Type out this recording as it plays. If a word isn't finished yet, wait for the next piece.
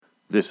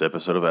This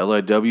episode of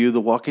LIW, The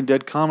Walking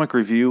Dead comic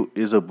review,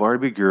 is a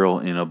Barbie girl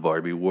in a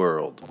Barbie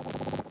world.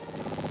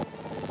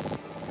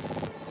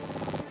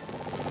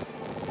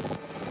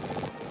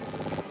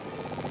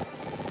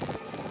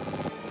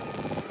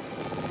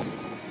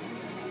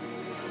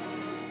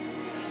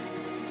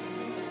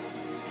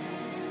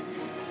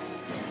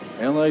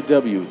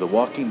 LIW, The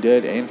Walking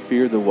Dead and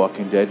Fear the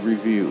Walking Dead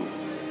review.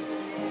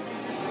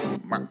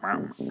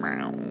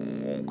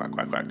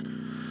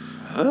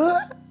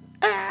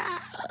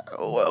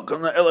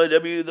 Welcome to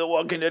LIW, The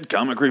Walking Dead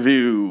comic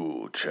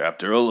review,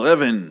 chapter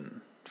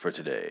 11 for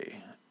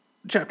today.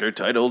 Chapter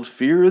titled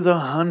Fear the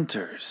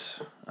Hunters.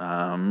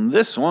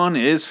 This one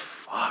is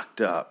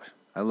fucked up.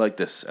 I like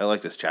this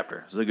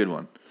chapter. This is a good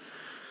one.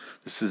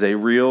 This is a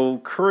real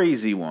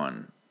crazy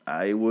one.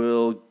 I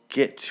will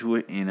get to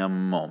it in a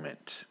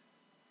moment.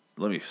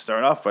 Let me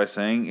start off by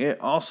saying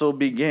it also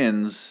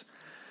begins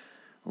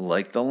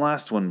like the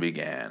last one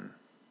began.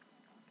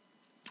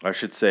 I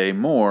should say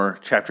more,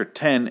 chapter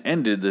 10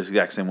 ended the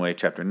exact same way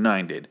chapter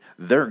 9 did.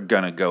 They're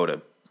going to go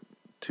to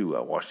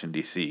Washington,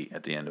 D.C.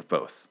 at the end of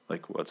both.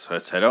 Like, let's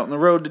head out on the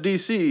road to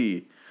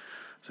D.C.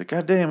 It's like,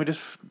 God damn, we just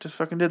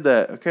fucking did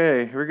that.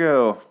 Okay, here we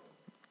go.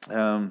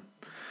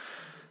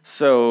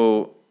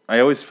 So I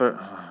always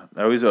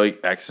like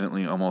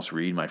accidentally almost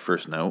read my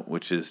first note,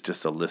 which is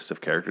just a list of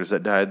characters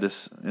that died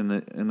in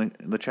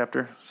the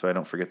chapter, so I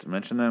don't forget to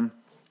mention them.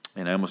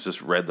 And I almost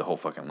just read the whole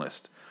fucking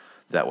list.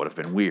 That would have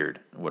been weird.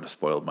 It would have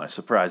spoiled my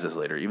surprises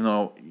later. Even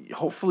though,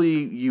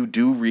 hopefully, you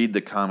do read the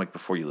comic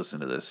before you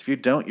listen to this. If you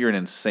don't, you're an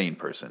insane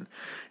person.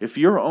 If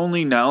your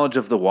only knowledge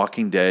of the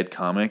Walking Dead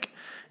comic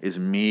is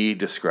me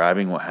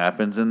describing what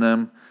happens in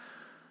them,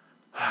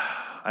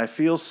 I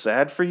feel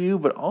sad for you,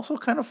 but also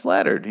kind of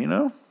flattered, you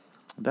know?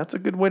 That's a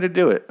good way to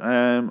do it.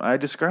 I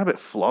describe it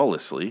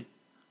flawlessly.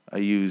 I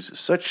use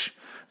such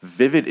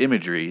vivid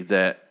imagery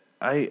that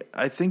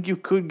I think you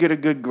could get a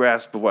good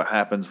grasp of what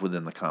happens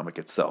within the comic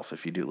itself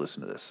if you do listen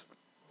to this.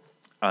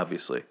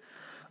 Obviously,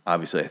 I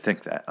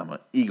think that. I'm an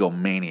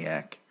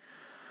egomaniac.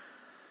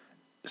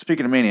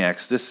 Speaking of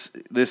maniacs, this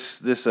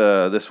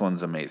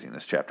one's amazing.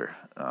 This chapter,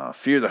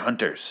 Fear the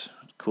Hunters.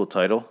 Cool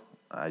title.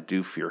 I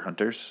do fear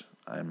hunters.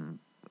 I'm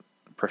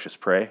precious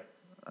prey.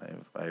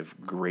 I have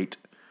great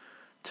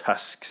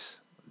tusks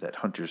that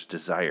hunters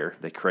desire.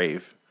 They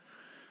crave.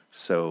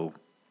 So,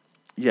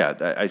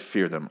 yeah, I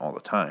fear them all the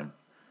time.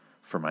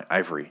 For my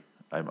ivory.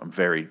 I'm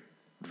very,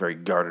 very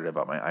guarded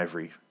about my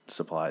ivory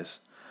supplies.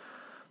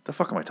 The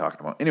fuck am I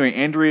talking about? Anyway,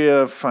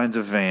 Andrea finds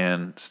a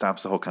van,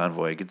 stops the whole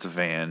convoy, gets a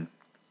van.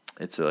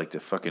 It's like the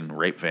fucking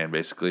rape van,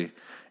 basically.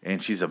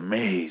 And she's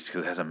amazed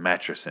because it has a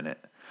mattress in it.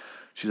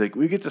 She's like,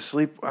 we get to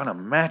sleep on a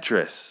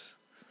mattress.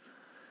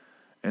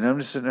 And I'm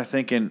just sitting there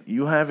thinking,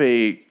 you have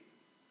a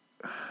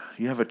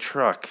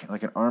truck,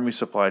 like an army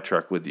supply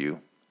truck with you,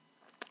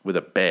 with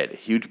a bed, a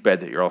huge bed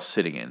that you're all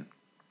sitting in.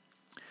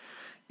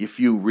 If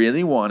you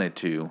really wanted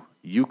to,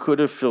 you could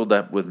have filled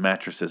up with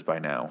mattresses by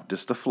now.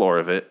 Just the floor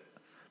of it.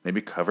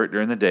 Maybe cover it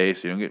during the day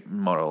so you don't get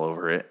mud all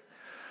over it.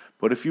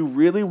 But if you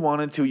really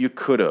wanted to, you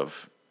could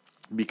have.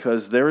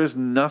 Because there is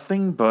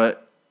nothing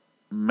but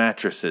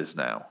mattresses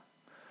now.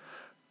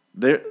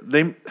 A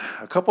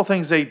couple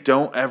things they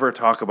don't ever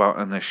talk about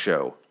on this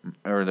show,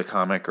 or the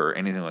comic, or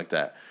anything like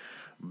that.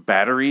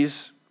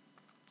 Batteries.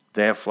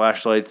 They have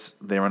flashlights,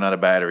 they run out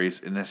of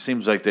batteries, and it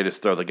seems like they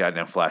just throw the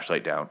goddamn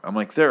flashlight down. I'm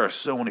like, there are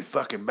so many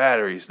fucking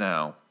batteries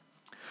now.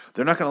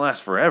 They're not going to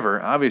last forever,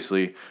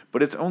 obviously,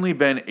 but it's only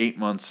been 8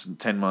 months,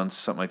 10 months,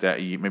 something like that,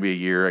 maybe a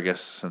year, I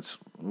guess, since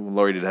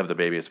Lori did have the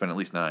baby. It's been at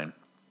least 9.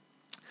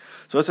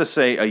 So let's just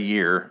say a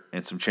year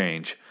and some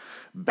change.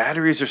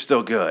 Batteries are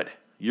still good.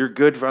 You're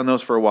good on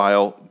those for a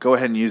while. Go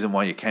ahead and use them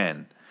while you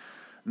can.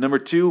 Number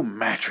 2,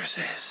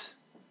 mattresses.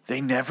 They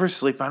never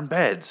sleep on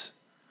beds.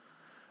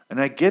 And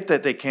I get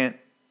that they can't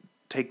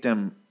take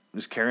them,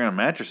 just carry on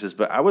mattresses,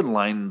 but I would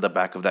line the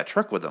back of that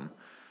truck with them.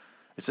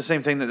 It's the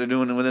same thing that they're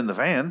doing within the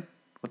van.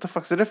 What the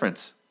fuck's the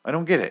difference? I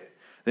don't get it.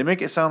 They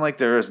make it sound like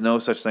there is no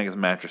such thing as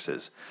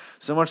mattresses.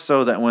 So much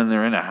so that when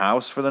they're in a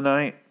house for the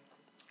night,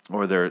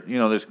 or they're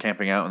just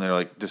camping out and they're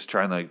like just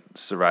trying to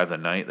survive the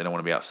night, they don't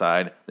want to be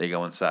outside, they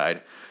go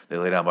inside, they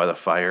lay down by the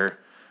fire,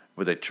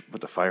 where they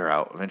put the fire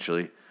out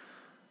eventually.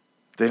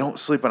 They don't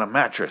sleep on a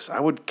mattress. I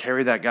would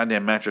carry that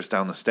goddamn mattress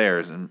down the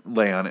stairs and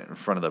lay on it in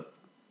front of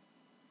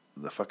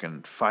the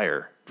fucking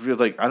fire. It feels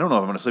like, I don't know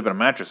if I'm going to sleep on a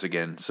mattress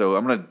again, so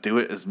I'm going to do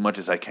it as much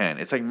as I can.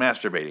 It's like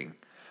masturbating.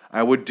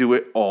 I would do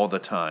it all the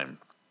time.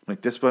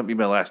 Like, this might be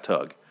my last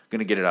tug. I'm going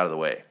to get it out of the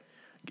way.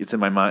 It's in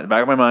my mind,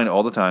 back of my mind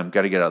all the time.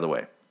 Got to get out of the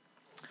way.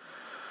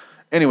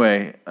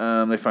 Anyway,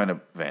 they find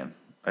a van.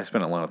 I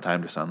spent a lot of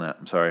time just on that.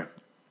 I'm sorry.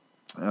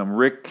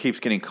 Rick keeps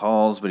getting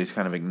calls, but he's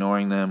kind of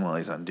ignoring them while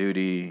he's on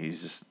duty.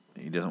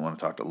 He doesn't want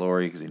to talk to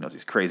Lori because he knows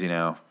he's crazy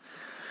now.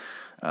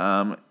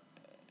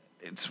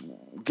 Here's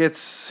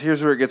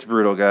where it gets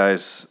brutal,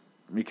 guys.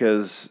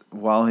 Because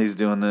while he's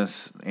doing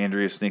this,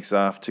 Andrea sneaks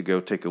off to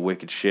go take a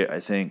wicked shit, I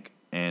think,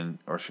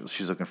 or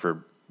she's looking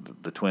for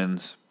the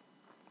twins.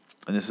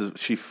 And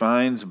she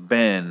finds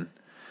Ben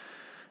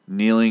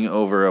kneeling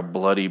over a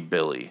bloody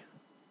Billy.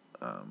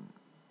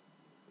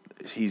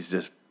 he's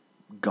just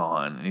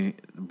gone.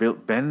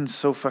 Ben's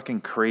so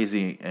fucking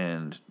crazy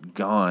and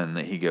gone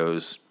that he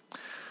goes,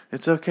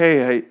 "It's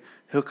okay.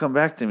 He'll come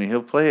back to me.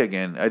 He'll play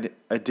again.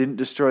 I didn't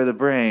destroy the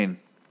brain."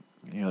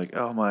 And you're like,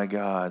 "Oh my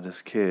God,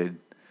 this kid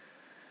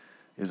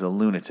is a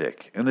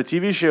lunatic." In the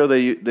TV show, they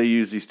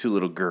use these two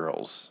little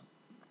girls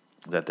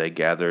that they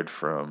gathered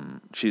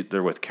from.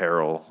 They're with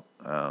Carol.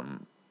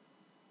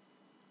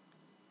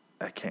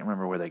 I can't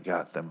remember where they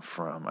got them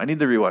from. I need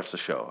to rewatch the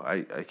show.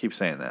 I keep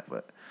saying that,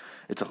 but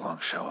it's a long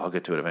show. I'll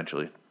get to it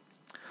eventually.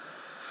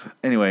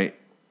 Anyway,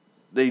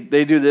 they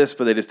do this,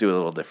 but they just do it a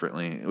little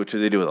differently, which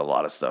they do with a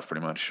lot of stuff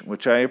pretty much,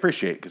 which I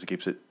appreciate because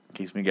it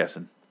keeps me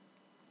guessing.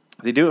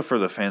 They do it for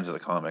the fans of the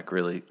comic,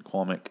 really.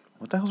 Comic.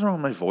 What the hell's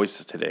wrong with my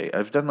voice today?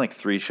 I've done like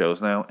 3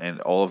 shows now, and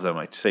all of them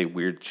I say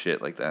weird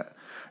shit like that.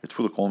 It's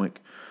for the comic.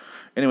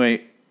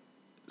 Anyway,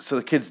 so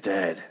the kid's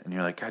dead, and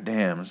you're like, God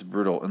damn, this is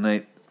brutal.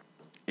 And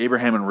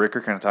Abraham and Rick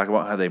are kind of talking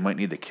about how they might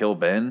need to kill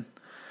Ben,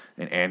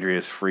 and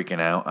Andrea's freaking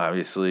out,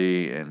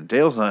 obviously, and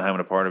Dale's not having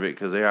a part of it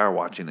because they are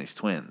watching these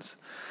twins.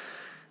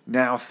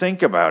 Now,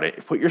 think about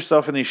it. Put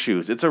yourself in these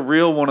shoes. It's a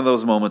real one of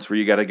those moments where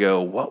you got to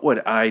go, what would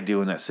I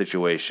do in that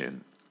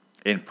situation?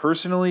 And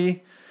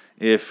personally,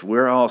 if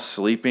we're all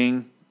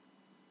sleeping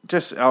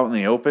just out in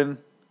the open,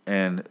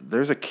 and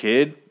there's a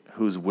kid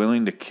who's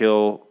willing to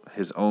kill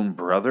his own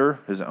brother,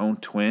 his own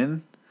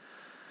twin,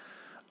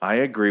 I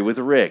agree with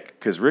Rick,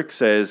 because Rick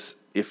says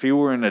if he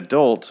were an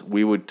adult,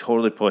 we would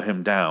totally put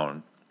him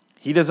down.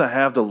 He doesn't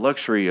have the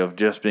luxury of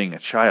just being a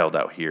child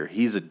out here.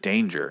 He's a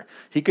danger.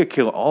 He could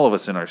kill all of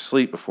us in our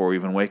sleep before we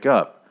even wake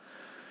up.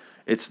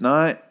 It's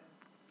not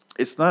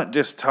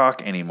just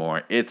talk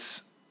anymore.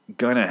 It's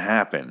gonna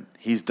happen.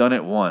 He's done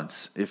it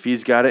once. If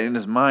he's got it in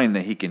his mind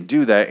that he can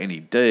do that, and he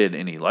did,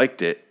 and he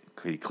liked it,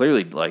 he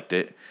clearly liked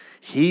it,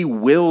 he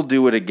will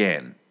do it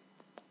again.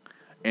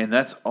 And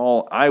that's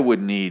all I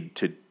would need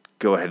to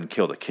go ahead and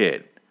kill the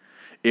kid.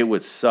 It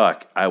would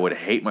suck. I would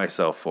hate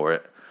myself for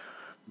it,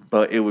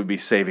 but it would be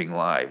saving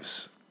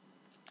lives.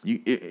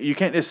 You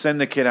can't just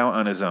send the kid out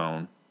on his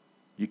own.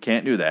 You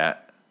can't do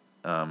that,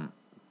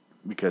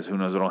 because who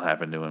knows what will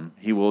happen to him.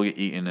 He will get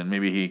eaten, and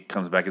maybe he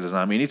comes back as a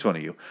zombie and eats one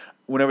of you.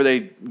 Whenever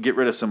they get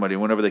rid of somebody,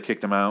 whenever they kick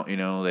them out,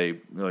 they're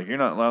like, you're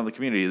not allowed in the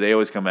community. They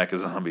always come back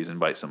as zombies and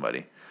bite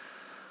somebody.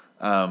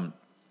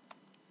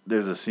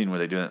 There's a scene where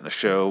they do that in the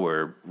show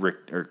where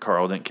Rick or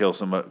Carl didn't kill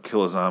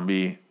a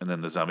zombie, and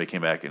then the zombie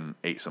came back and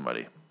ate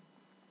somebody.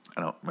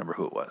 I don't remember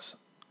who it was.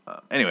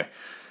 Anyway,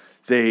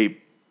 they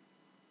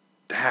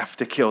have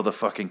to kill the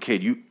fucking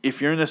kid.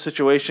 If you're in this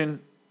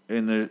situation,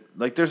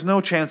 there's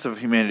no chance of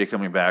humanity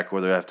coming back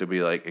where they have to be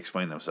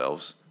explain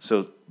themselves.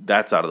 So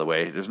that's out of the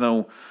way. There's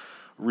no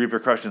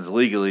repercussions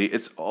legally.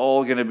 It's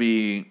all going to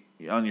be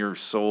on your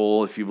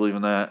soul if you believe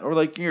in that,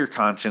 or your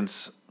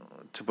conscience,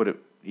 to put it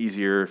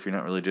easier if you're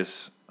not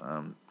religious.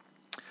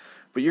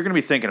 But you're going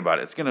to be thinking about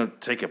it. It's going to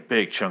take a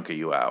big chunk of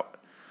you out.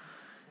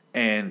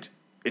 And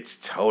it's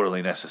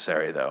totally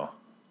necessary, though.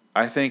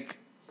 I think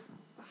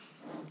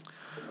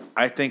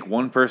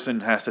one person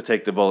has to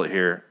take the bullet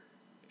here.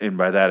 And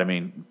by that, I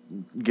mean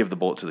give the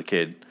bullet to the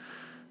kid.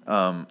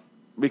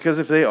 Because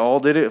if they all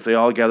did it, if they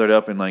all gathered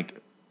up and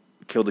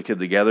killed the kid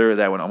together,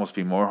 that would almost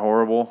be more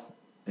horrible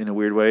in a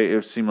weird way. It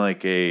would seem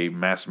like a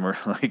mass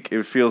murder.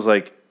 It feels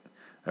like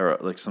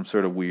some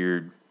sort of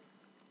weird,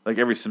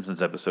 every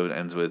Simpsons episode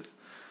ends with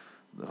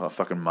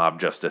fucking mob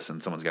justice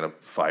and someone's got a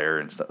fire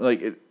and stuff.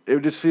 It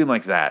would just feel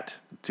like that.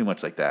 Too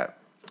much like that.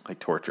 Like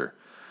torture.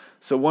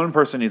 So one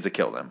person needs to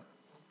kill them.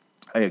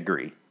 I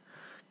agree.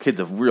 Kid's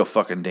a real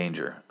fucking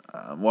danger.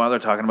 While they're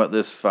talking about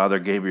this, Father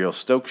Gabriel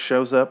Stokes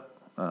shows up,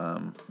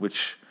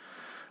 which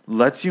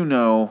lets you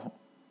know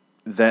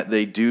that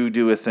they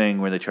do a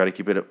thing where they try to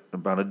keep it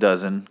about a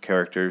dozen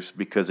characters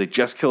because they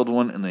just killed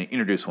one and they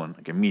introduce one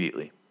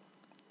immediately.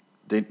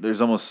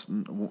 There's almost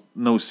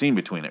no scene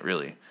between it,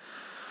 really.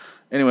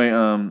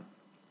 Anyway,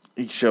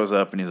 he shows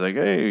up and he's like,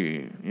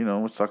 hey,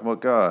 let's talk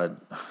about God.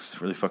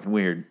 It's really fucking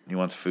weird. He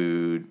wants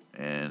food,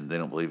 and they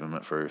don't believe him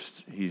at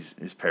first.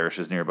 His parish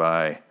is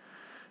nearby.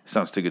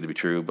 Sounds too good to be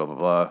true, blah, blah,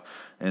 blah.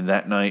 And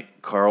that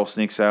night, Carl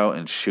sneaks out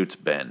and shoots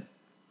Ben.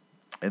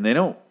 And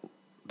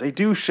they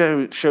do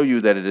show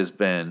you that it is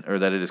Ben, or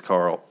that it is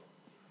Carl.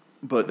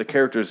 But the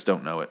characters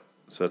don't know it.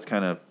 So it's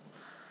kind of,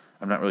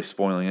 I'm not really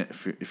spoiling it.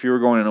 If you were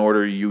going in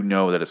order, you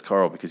know that it's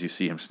Carl because you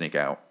see him sneak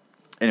out.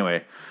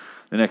 Anyway,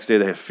 the next day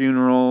they have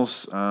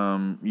funerals.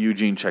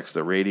 Eugene checks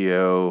the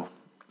radio.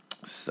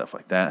 Stuff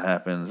like that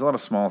happens. A lot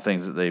of small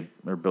things that they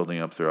are building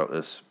up throughout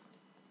this.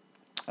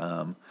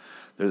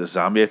 There's a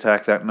zombie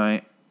attack that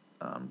night.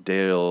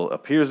 Dale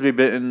appears to be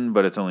bitten,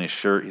 but it's only a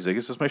shirt. He's like,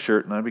 it's just my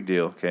shirt, not a big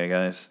deal. Okay,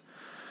 guys.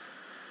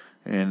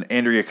 And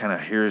Andrea kind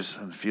of hears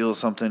and feels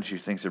something. She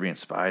thinks they're being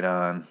spied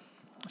on.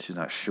 She's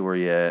not sure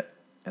yet.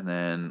 And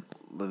then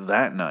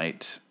that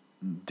night,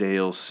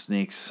 Dale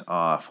sneaks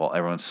off while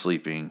everyone's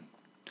sleeping.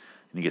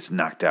 And he gets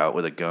knocked out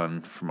with a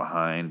gun from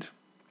behind.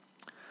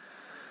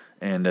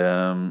 And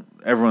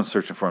everyone's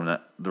searching for him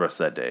the rest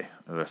of that day.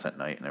 The rest of that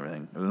night and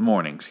everything. Or the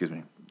morning, excuse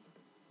me.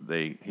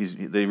 they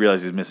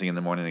realize he's missing in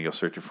the morning. They go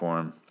searching for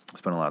him.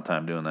 Spend a lot of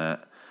time doing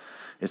that.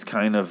 It's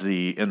kind of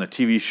in the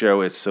TV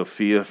show, it's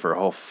Sophia for a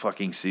whole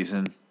fucking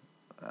season.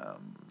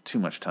 Too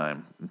much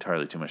time,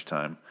 entirely too much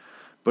time.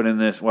 But in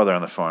this, they're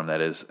on the farm, that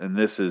is, and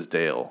this is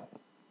Dale,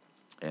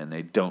 and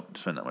they don't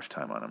spend that much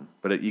time on him.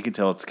 But you can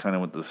tell it's kind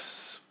of what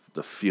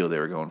the feel they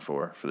were going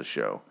for the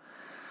show.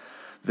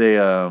 They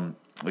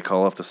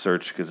call off the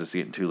search because it's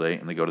getting too late,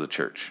 and they go to the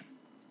church.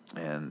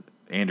 And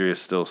Andrea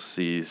still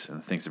sees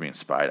and thinks they're being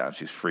spied on.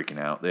 She's freaking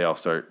out. They all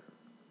start,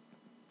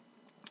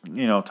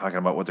 talking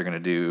about what they're going to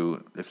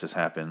do if this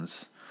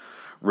happens.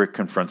 Rick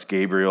confronts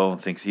Gabriel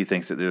and he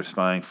thinks that they're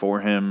spying for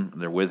him.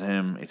 They're with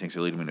him. He thinks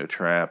they're leading him into a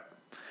trap.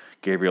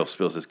 Gabriel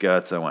spills his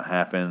guts on what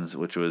happens,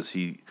 which was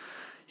he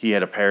has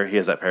that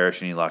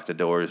parish and he locked the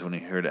doors when he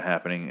heard it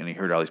happening, and he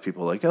heard all these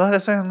people like, let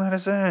us in,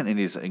 and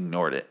he just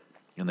ignored it,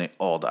 and they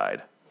all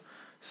died.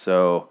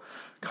 So,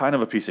 kind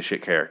of a piece of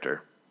shit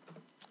character.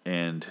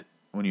 And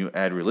when you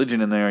add religion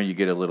in there, it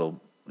gets a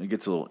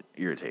little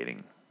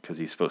irritating, because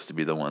he's supposed to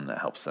be the one that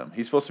helps them.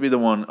 He's supposed to be the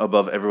one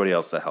above everybody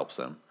else that helps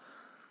them.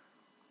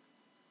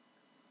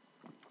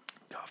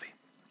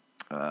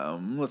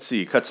 Let's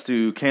see. Cuts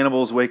to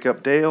cannibals wake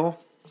up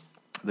Dale.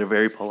 They're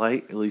very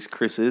polite. At least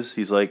Chris is.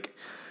 He's like,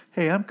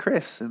 hey, I'm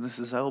Chris, and this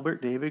is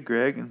Albert, David,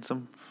 Greg, and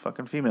some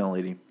fucking female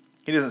lady.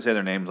 He doesn't say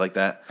their names like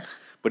that,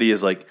 but he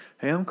is like,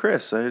 hey, I'm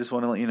Chris. I just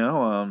want to let you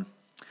know, I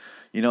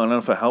don't know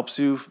if it helps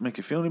you, make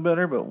you feel any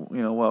better, but,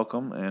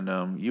 welcome.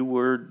 And you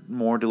were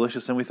more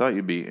delicious than we thought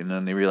you'd be. And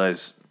then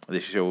they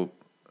show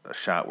a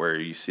shot where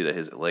you see that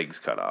his leg's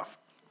cut off.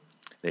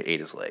 They ate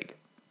his leg.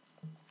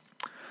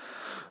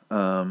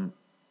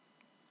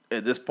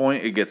 At this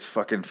point, it gets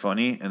fucking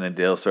funny, and then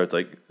Dale starts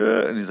like,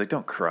 and he's like,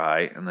 don't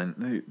cry. And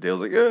then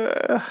Dale's like,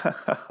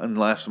 and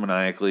laughs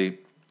maniacally.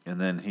 And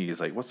then he's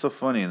like, what's so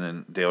funny? And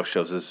then Dale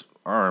shows his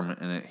arm,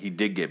 and he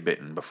did get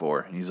bitten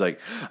before. And he's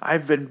like,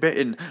 I've been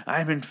bitten,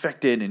 I'm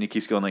infected. And he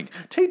keeps going like,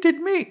 tainted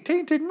meat,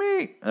 tainted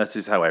meat. That's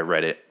just how I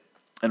read it.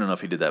 I don't know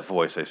if he did that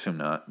voice, I assume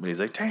not. But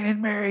he's like,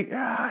 tainted meat,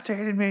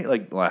 tainted meat.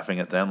 Like laughing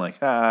at them,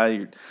 like,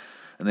 and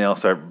they all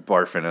start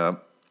barfing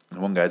up.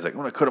 And one guy's like, I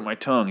want to cut out my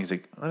tongue. He's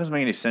like, that doesn't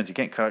make any sense. You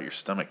can't cut out your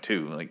stomach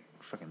too. Like,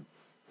 fucking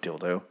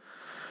dildo.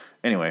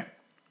 Anyway,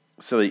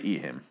 so they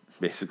eat him,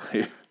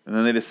 basically. And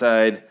then they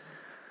decide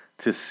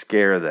to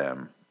scare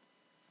them.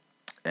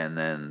 And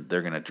then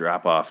they're going to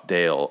drop off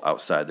Dale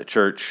outside the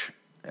church.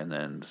 And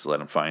then just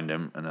let him find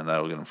him. And then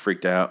that'll get him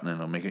freaked out. And then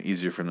it'll make it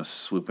easier for him to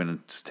swoop in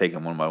and take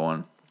him one by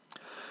one.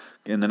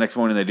 And the next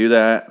morning they do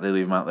that. They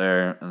leave him out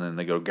there. And then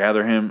they go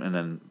gather him. And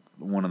then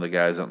one of the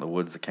guys out in the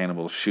woods, the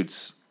cannibal,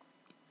 shoots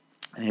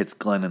and hits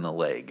Glenn in the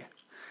leg.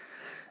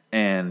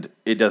 And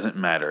it doesn't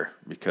matter,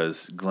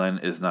 because Glenn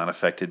is not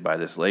affected by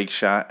this leg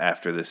shot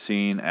after this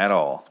scene at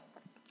all.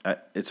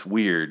 It's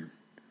weird.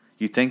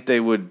 You think they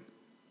would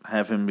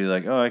have him be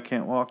like, oh, I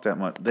can't walk that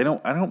much. I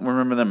don't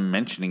remember them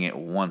mentioning it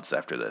once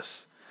after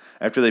this.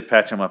 After they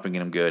patch him up and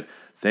get him good,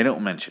 they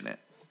don't mention it.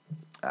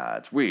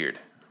 It's weird.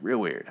 Real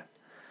weird.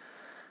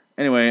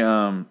 Anyway,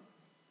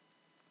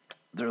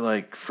 they're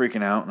like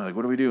freaking out. And they're like,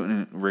 what do we do?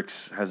 And Rick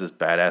has this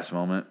badass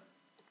moment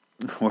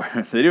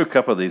where they do a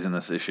couple of these in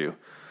this issue,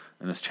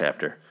 in this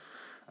chapter.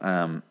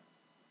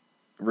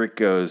 Rick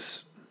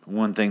goes,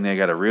 one thing they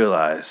got to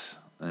realize,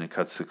 and he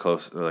cuts to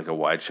close, like a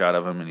wide shot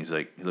of him, and he's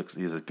like,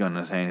 he has a gun in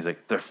his hand. He's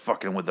like, they're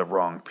fucking with the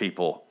wrong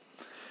people.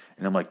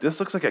 And I'm like, this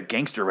looks like a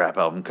gangster rap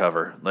album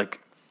cover. Like,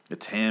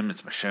 it's him,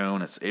 it's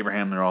Michonne, it's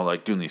Abraham. They're all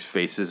like doing these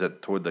faces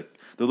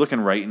they're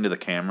looking right into the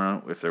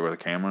camera, if they're with a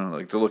camera.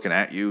 Like, they're looking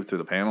at you through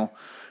the panel.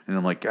 And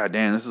I'm like, God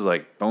damn, this is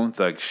like Bone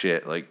Thug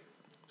shit. Like,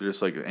 they're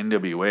just like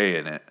NWA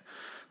in it.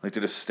 Like,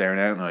 they're just staring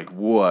at it and they're like,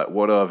 what?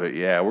 What of it?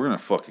 Yeah, we're going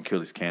to fucking kill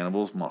these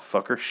cannibals,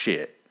 motherfucker.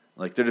 Shit.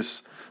 Like, it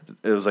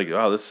was like,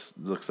 oh, this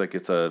looks like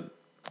it's a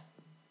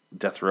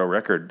Death Row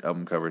Record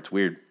album cover. It's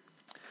weird.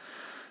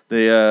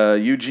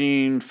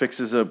 Eugene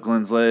fixes up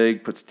Glenn's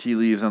leg, puts tea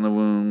leaves on the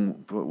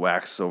wound, put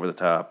wax over the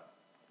top.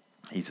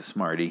 He's a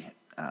smarty.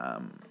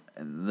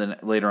 And then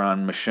later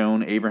on,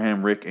 Michonne,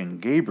 Abraham, Rick,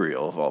 and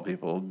Gabriel, of all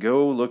people,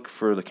 go look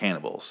for the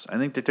cannibals. I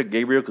think they took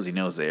Gabriel because he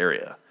knows the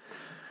area.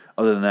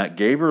 Other than that,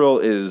 Gabriel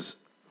is...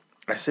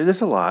 I say this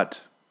a lot.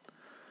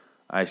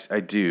 I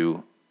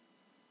do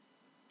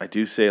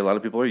say a lot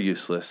of people are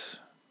useless.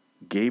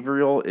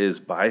 Gabriel is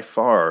by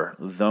far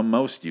the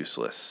most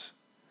useless.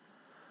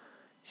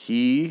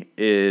 He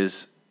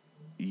is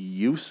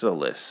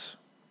useless.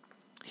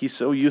 He's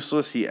so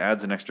useless, he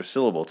adds an extra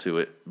syllable to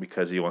it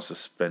because he wants to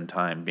spend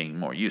time being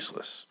more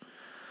useless.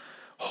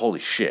 Holy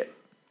shit.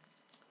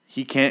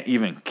 He can't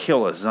even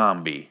kill a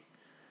zombie.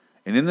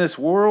 And in this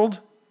world...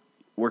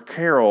 where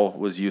Carol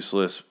was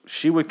useless,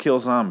 she would kill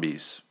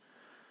zombies.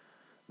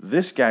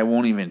 This guy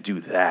won't even do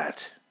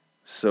that.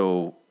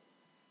 So,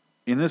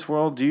 in this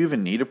world, do you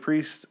even need a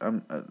priest?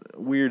 A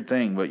weird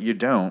thing, but you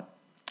don't.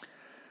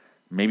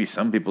 Maybe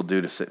some people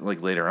do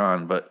like later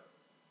on, but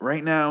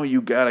right now,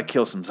 you gotta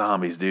kill some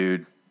zombies,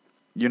 dude.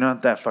 You're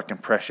not that fucking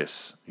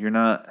precious. You're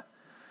not...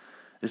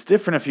 It's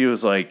different if he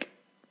was like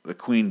the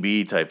Queen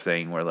Bee type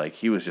thing, where like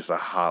he was just a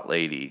hot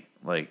lady.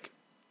 Like,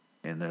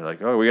 and they're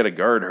like, oh, we got to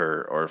guard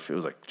her, or if it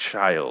was like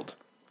child,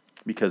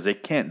 because they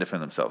can't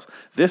defend themselves.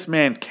 This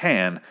man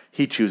can.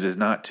 He chooses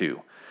not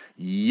to.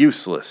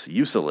 Useless.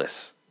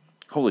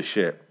 Holy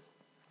shit.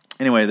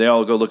 Anyway, they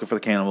all go looking for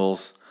the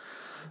cannibals.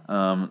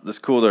 This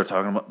cool. They're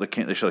talking about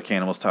they show the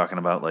cannibals talking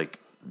about like,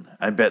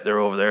 I bet they're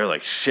over there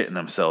like shitting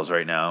themselves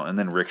right now. And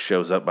then Rick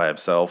shows up by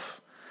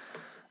himself,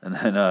 and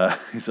then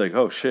he's like,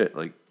 oh shit,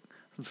 like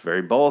it's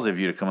very ballsy of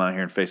you to come out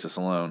here and face us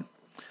alone.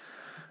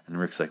 And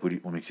Rick's like,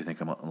 what makes you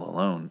think I'm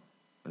alone?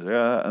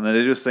 Yeah, and then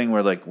they do this thing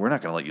where like, we're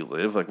not gonna let you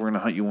live. Like, we're gonna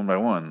hunt you one by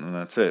one, and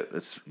that's it.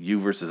 It's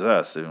you versus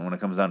us. And when it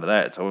comes down to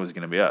that, it's always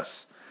gonna be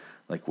us.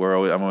 Like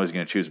I'm always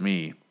gonna choose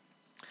me. And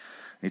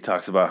he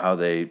talks about how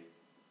they're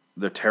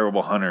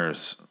terrible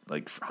hunters,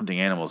 like hunting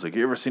animals. Like,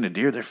 you ever seen a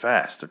deer? They're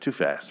fast. They're too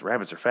fast.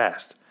 Rabbits are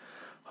fast.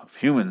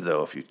 Humans,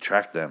 though, if you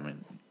track them,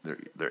 and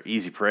they're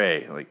easy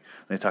prey. Like,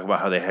 they talk about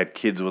how they had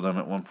kids with them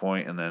at one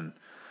point, and then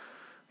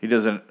he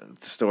does a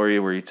story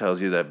where he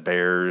tells you that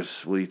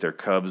bears will eat their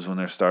cubs when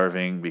they're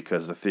starving,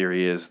 because the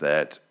theory is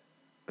that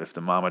if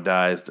the mama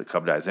dies, the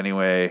cub dies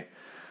anyway.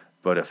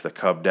 But if the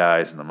cub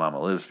dies and the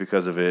mama lives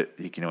because of it,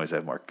 he can always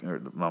have more, or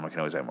the mama can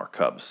always have more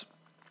cubs.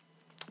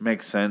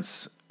 Makes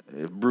sense.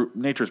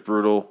 Nature's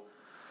brutal.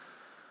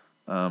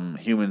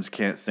 Humans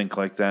can't think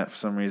like that for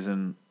some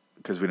reason,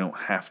 because we don't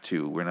have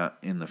to. We're not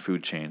in the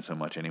food chain so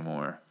much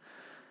anymore.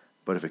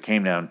 But if it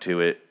came down to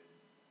it,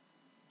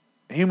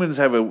 humans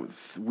have a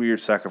weird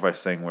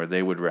sacrifice thing where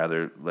they would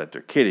rather let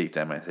their kid eat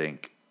them, I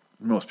think.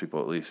 Most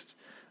people, at least,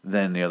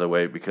 than the other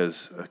way,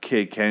 because a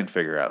kid can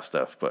figure out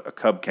stuff, but a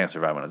cub can't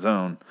survive on its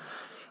own.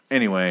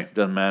 Anyway,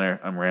 doesn't matter.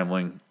 I'm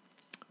rambling.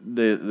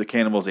 The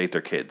cannibals ate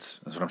their kids.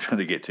 That's what I'm trying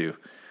to get to.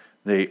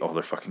 They ate all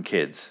their fucking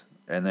kids.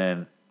 And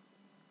then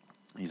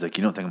he's like,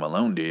 you don't think I'm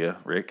alone, do you,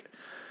 Rick?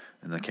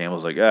 And the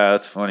cannibal's like,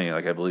 that's funny.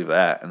 Like, I believe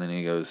that. And then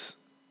he goes,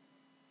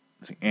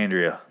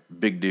 Andrea,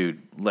 big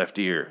dude, left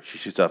ear. She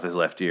shoots off his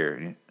left ear.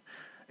 And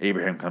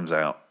Abraham comes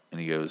out, and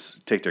he goes,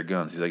 take their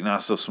guns. He's like,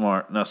 not so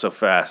smart, not so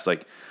fast.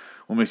 Like,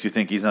 what makes you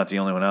think he's not the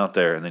only one out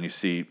there? And then you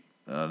see,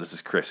 this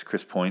is Chris.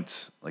 Chris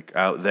points, like,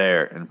 out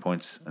there, and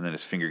points, and then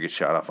his finger gets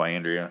shot off by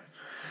Andrea.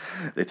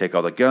 They take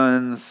all the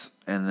guns,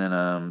 and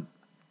then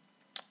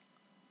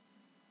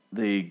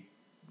they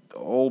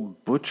all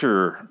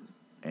butcher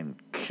and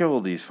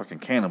kill these fucking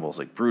cannibals,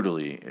 like,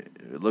 brutally.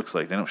 It looks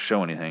like they don't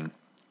show anything.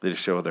 They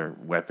just show their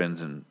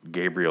weapons and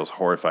Gabriel's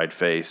horrified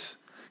face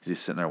because he's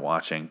sitting there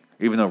watching,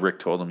 even though Rick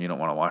told him you don't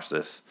want to watch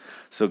this.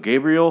 So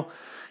Gabriel,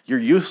 you're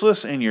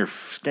useless and you're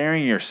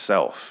scaring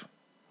yourself.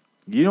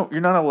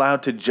 You're not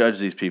allowed to judge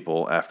these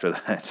people after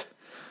that.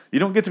 You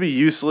don't get to be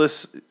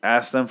useless,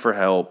 ask them for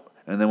help,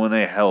 and then when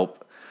they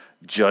help,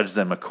 judge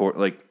them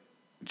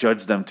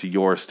to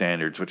your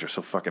standards, which are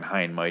so fucking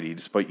high and mighty,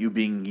 despite you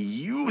being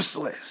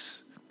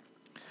useless.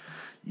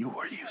 You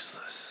are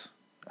useless.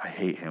 I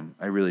hate him.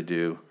 I really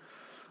do.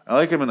 I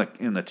like him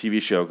in the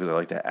TV show because I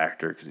like that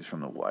actor because he's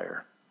from The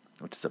Wire,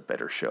 which is a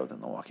better show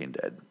than The Walking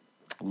Dead.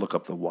 Look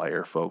up The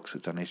Wire, folks.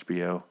 It's on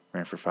HBO.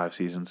 Ran for 5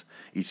 seasons.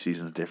 Each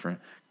season's different.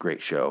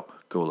 Great show.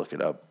 Go look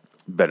it up.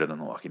 Better than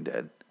The Walking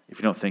Dead. If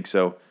you don't think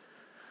so,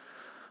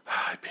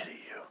 I pity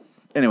you.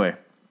 Anyway,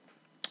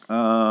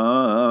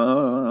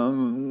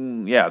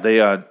 yeah,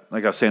 they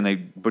like I was saying, they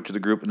butcher the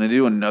group and they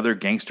do another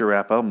gangster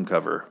rap album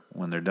cover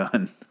when they're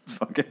done. It's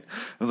fucking.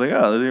 I was like,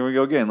 oh, there we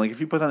go again. Like, if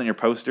you put that on your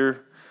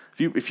poster,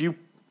 if you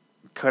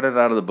cut it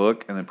out of the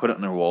book and then put it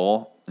on their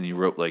wall and you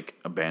wrote like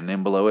a band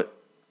name below it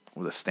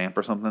with a stamp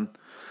or something,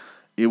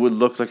 it would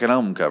look like an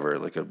album cover,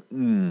 like a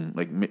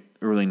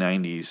early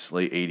 90s,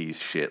 late 80s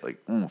shit. Like,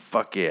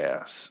 fuck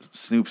yeah,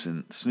 Snoop's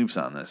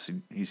on this.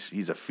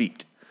 He's a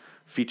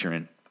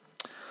featuring.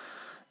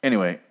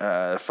 Anyway,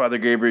 Father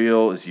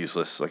Gabriel is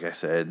useless, like I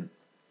said.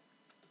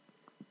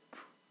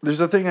 There's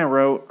a thing I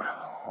wrote.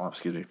 Oh,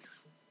 excuse me.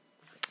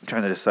 I'm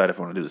trying to decide if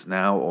I want to do this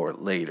now or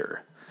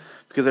later.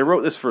 Because I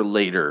wrote this for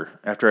later,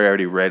 after I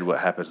already read what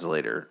happens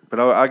later. But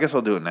I guess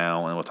I'll do it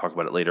now, and we'll talk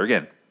about it later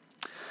again.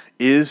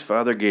 Is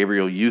Father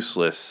Gabriel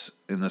useless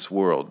in this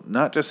world?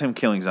 Not just him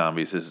killing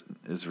zombies, his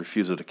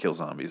refusal to kill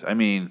zombies. I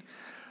mean,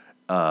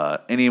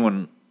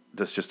 anyone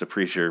that's just a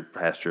preacher,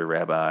 pastor,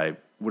 rabbi,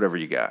 whatever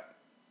you got.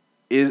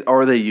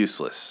 Are they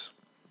useless?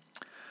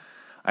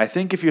 I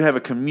think if you have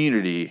a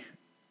community,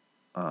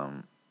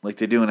 like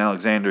they do in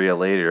Alexandria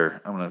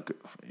later,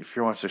 if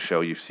you're watching the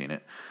show, you've seen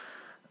it.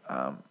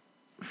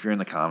 If you're in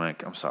the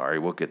comic, I'm sorry,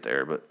 we'll get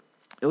there. But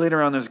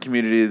later on, there's a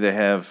community. They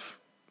have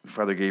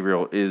Father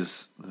Gabriel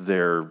is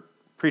their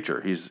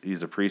preacher.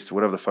 He's a priest,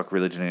 whatever the fuck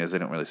religion is. They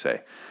don't really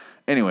say.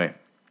 Anyway,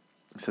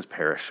 it says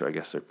parish, so I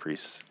guess they're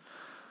priests.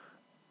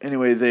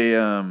 Anyway, they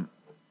I'm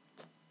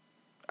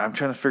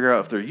trying to figure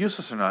out if they're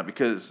useless or not,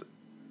 because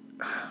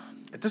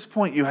at this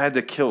point you had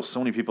to kill so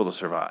many people to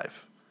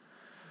survive.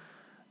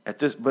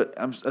 That's what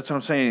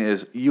I'm saying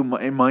is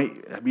it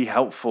might be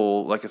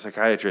helpful, like a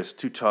psychiatrist,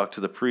 to talk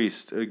to the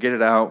priest, get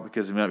it out,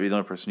 because he might be the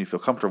only person you feel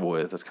comfortable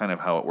with. That's kind of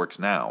how it works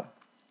now.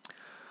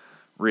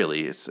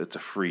 Really, it's a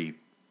free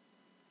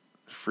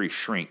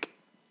shrink.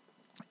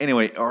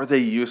 Anyway, are they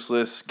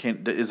useless?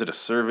 Is it a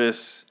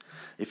service?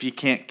 If you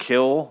can't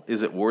kill,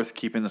 is it worth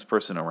keeping this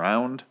person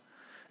around?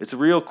 It's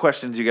real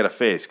questions you got to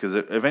face, because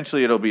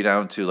eventually it'll be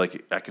down to,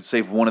 like, I could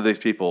save one of these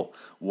people.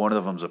 One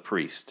of them's a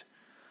priest.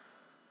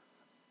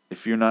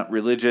 If you're not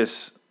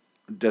religious,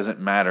 it doesn't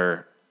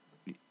matter.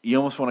 You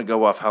almost want to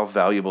go off how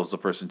valuable is the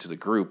person to the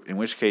group, in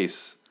which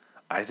case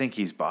I think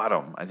he's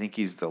bottom. I think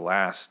he's the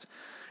last.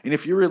 And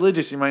if you're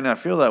religious, you might not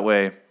feel that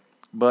way,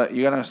 but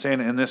you got to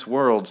understand, in this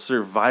world,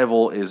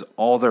 survival is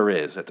all there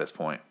is at this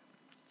point.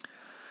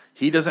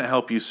 He doesn't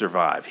help you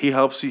survive. He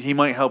helps you. He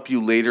might help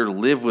you later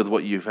live with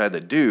what you've had to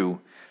do,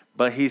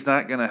 but he's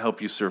not going to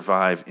help you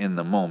survive in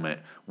the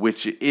moment,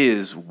 which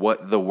is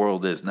what the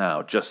world is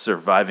now, just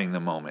surviving the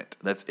moment.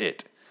 That's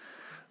it.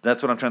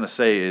 That's what I'm trying to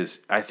say is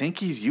I think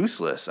he's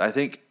useless. I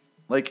think,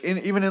 like,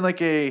 even in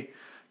like a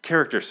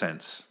character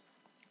sense,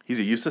 he's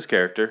a useless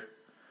character.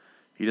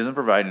 He doesn't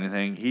provide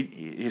anything.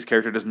 His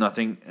character does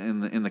nothing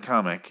in the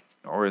comic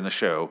or in the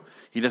show.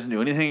 He doesn't do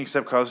anything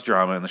except cause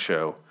drama in the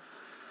show.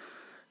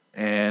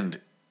 And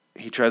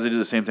he tries to do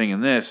the same thing in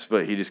this,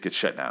 but he just gets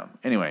shut down.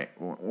 Anyway,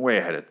 way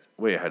ahead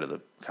of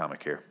the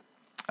comic here.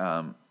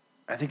 I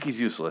think he's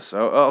useless.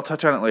 I'll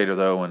touch on it later,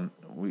 though, when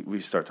we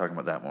start talking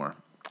about that more.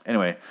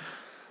 Anyway,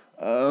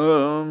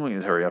 let me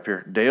hurry up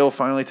here. Dale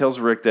finally tells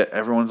Rick that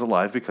everyone's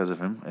alive because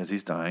of him as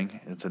he's dying.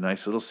 It's a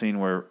nice little scene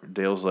where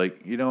Dale's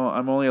like,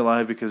 I'm only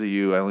alive because of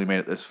you. I only made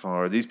it this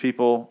far. These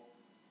people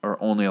are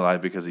only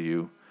alive because of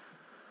you.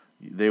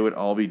 They would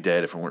all be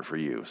dead if it weren't for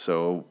you.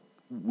 So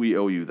we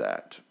owe you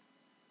that.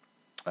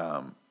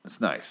 It's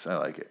nice. I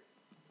like it.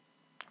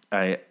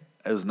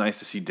 It was nice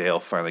to see Dale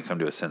finally come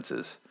to his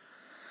senses.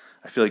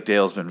 I feel like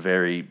Dale's been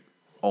very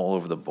all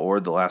over the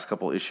board the last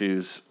couple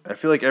issues. I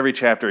feel like every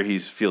chapter he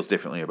feels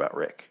differently about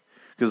Rick.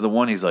 Because the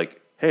one he's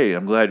like, hey,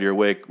 I'm glad you're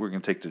awake. We're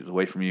going to take this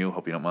away from you.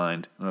 Hope you don't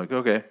mind. And I'm like,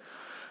 okay.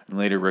 And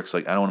later Rick's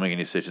like, I don't want to make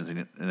any decisions.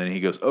 And then he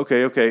goes,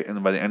 okay. And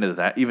then by the end of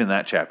even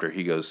that chapter,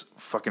 he goes,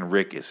 fucking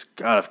Rick is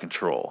out of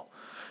control.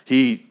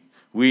 He's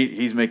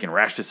making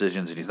rash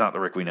decisions and he's not the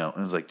Rick we know.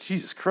 And it's like,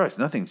 Jesus Christ,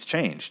 nothing's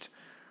changed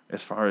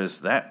as far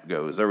as that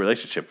goes. Their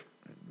relationship,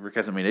 Rick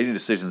hasn't made any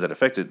decisions that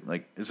affected,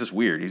 like, it's just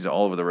weird. He's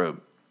all over the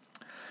road.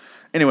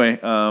 Anyway,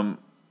 and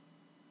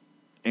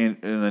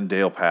then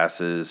Dale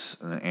passes,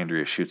 and then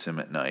Andrea shoots him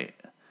at night.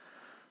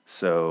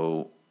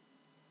 So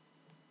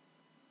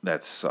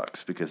that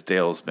sucks, because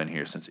Dale's been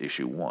here since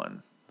issue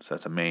 1. So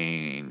that's a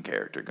main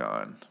character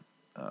gone.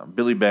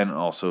 Billy Ben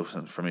also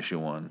from issue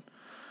 1.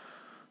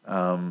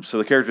 So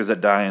the characters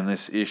that die in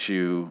this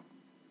issue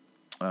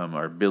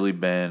are Billy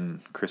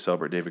Ben, Chris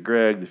Albert, David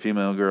Gregg, the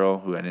female girl,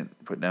 who I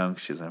didn't put down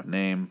because she doesn't have a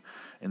name,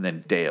 and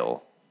then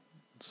Dale.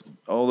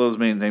 All those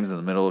main names in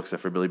the middle,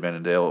 except for Billy, Ben,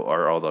 and Dale,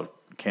 are all the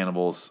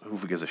cannibals. Who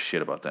gives a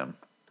shit about them?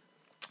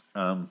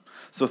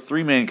 So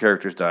 3 main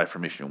characters die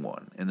from issue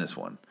 1 in this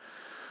one,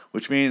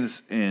 which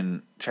means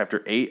in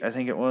chapter 8, I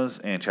think it was,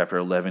 and chapter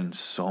 11,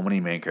 so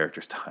many main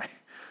characters die.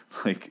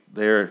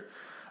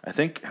 I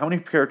think, how many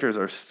characters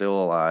are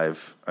still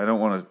alive? I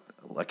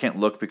can't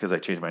look because I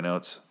changed my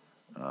notes.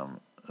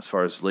 As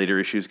far as later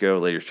issues go,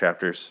 later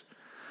chapters.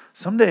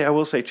 Someday I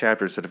will say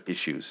chapters instead of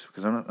issues,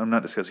 because I'm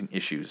not discussing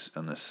issues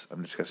on this.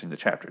 I'm discussing the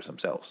chapters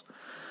themselves.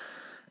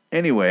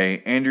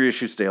 Anyway, Andrea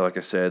shoots Dale, like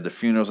I said. The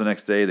funeral's the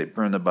next day. They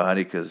burn the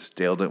body because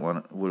Dale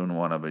wouldn't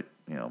want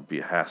to be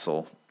a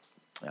hassle.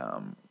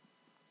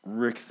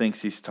 Rick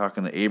thinks he's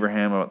talking to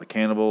Abraham about the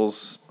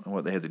cannibals and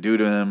what they had to do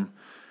to him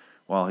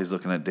while he's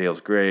looking at Dale's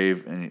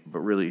grave. But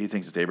really, he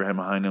thinks it's Abraham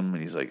behind him,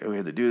 and he's like, "Oh, we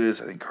had to do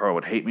this. I think Carl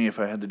would hate me if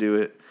I had to do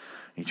it."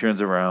 He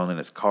turns around, and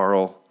it's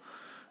Carl.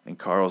 And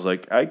Carl's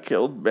like, I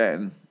killed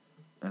Ben.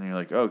 And you're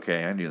like,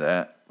 okay, I knew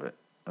that. But,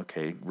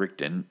 okay, Rick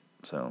didn't.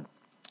 So,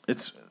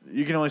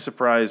 you can only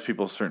surprise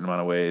people a certain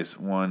amount of ways.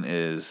 One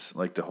is,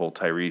 like the whole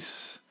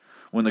Tyrese.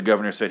 When the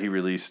governor said he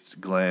released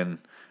Glenn,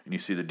 and you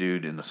see the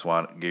dude in the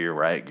SWAT gear,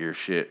 riot gear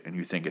shit, and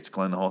you think it's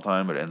Glenn the whole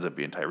time, but it ends up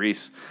being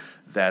Tyrese.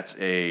 That's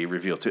a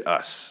reveal to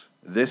us.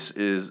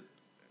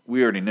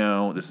 We already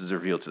know, this is a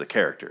reveal to the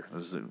character.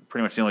 This is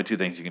pretty much the only 2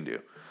 things you can do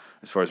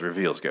as far as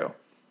reveals go.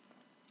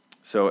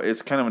 So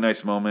it's kind of a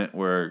nice moment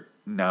where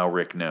now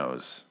Rick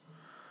knows.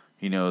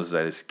 He knows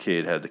that his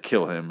kid had to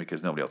kill him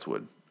because nobody else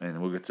would. And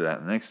we'll get to that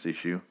in the next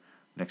issue.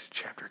 Next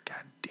chapter.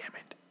 God damn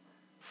it.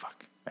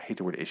 Fuck. I hate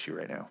the word issue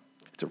right now.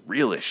 It's a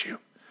real issue.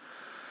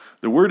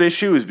 The word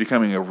issue is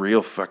becoming a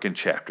real fucking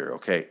chapter,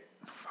 okay?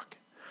 Fuck.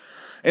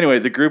 Anyway,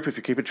 the group, if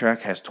you're keeping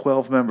track, has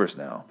 12 members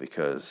now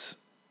because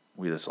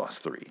we just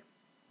lost 3.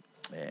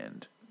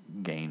 And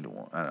gained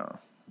 1. I don't know.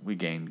 We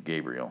gained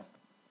Gabriel.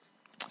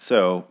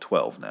 So,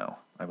 12 now.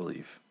 I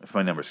believe, if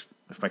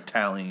my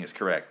tallying is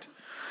correct.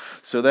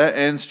 So that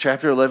ends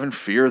chapter 11,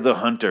 Fear the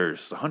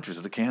Hunters. The hunters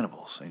are the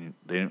cannibals. They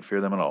didn't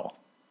fear them at all.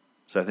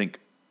 So I think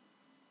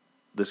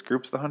this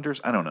group's the hunters?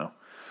 I don't know.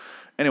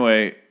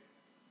 Anyway,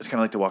 it's kind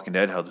of like The Walking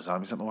Dead, how the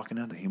zombies aren't the Walking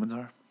Dead, the humans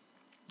are.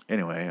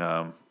 Anyway,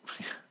 I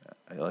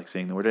like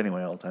saying the word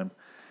anyway all the time.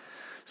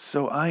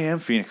 So I am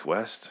Phoenix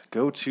West.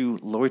 Go to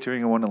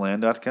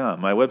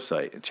loiteringinwonderland.com, my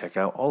website, and check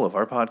out all of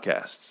our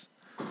podcasts.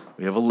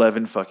 We have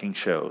 11 fucking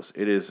shows.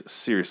 It is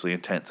seriously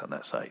intense on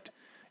that site.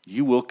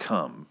 You will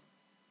come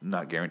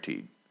not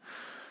guaranteed.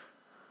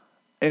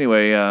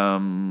 Anyway,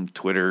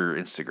 Twitter,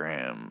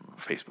 Instagram,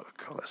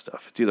 Facebook, all that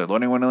stuff. It's either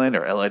Loading Wonderland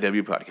or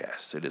LIW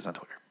Podcast. It is on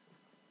Twitter.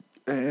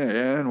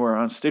 And we're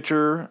on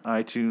Stitcher,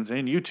 iTunes,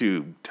 and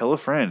YouTube. Tell a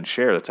friend,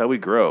 share. That's how we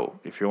grow.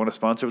 If you want to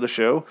sponsor the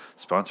show,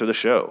 sponsor the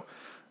show.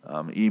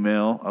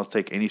 Email. I'll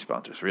take any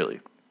sponsors, really.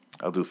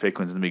 I'll do fake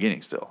ones in the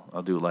beginning still.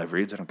 I'll do live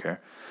reads. I don't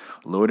care.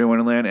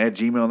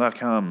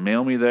 LoadingWonderland@gmail.com.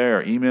 Mail me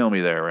there. Email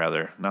me there,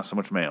 rather. Not so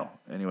much mail.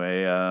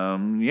 Anyway,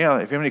 if you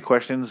have any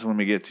questions when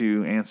we get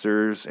to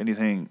answers,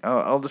 anything,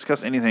 I'll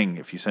discuss anything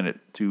if you send it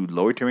to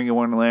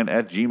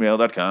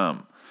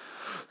loiteringwonderland@gmail.com.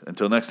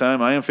 Until next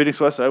time, I am Phoenix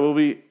West. I will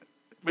be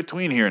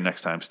between here and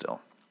next time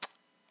still.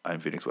 I'm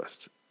Phoenix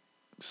West.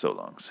 So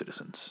long,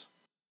 citizens.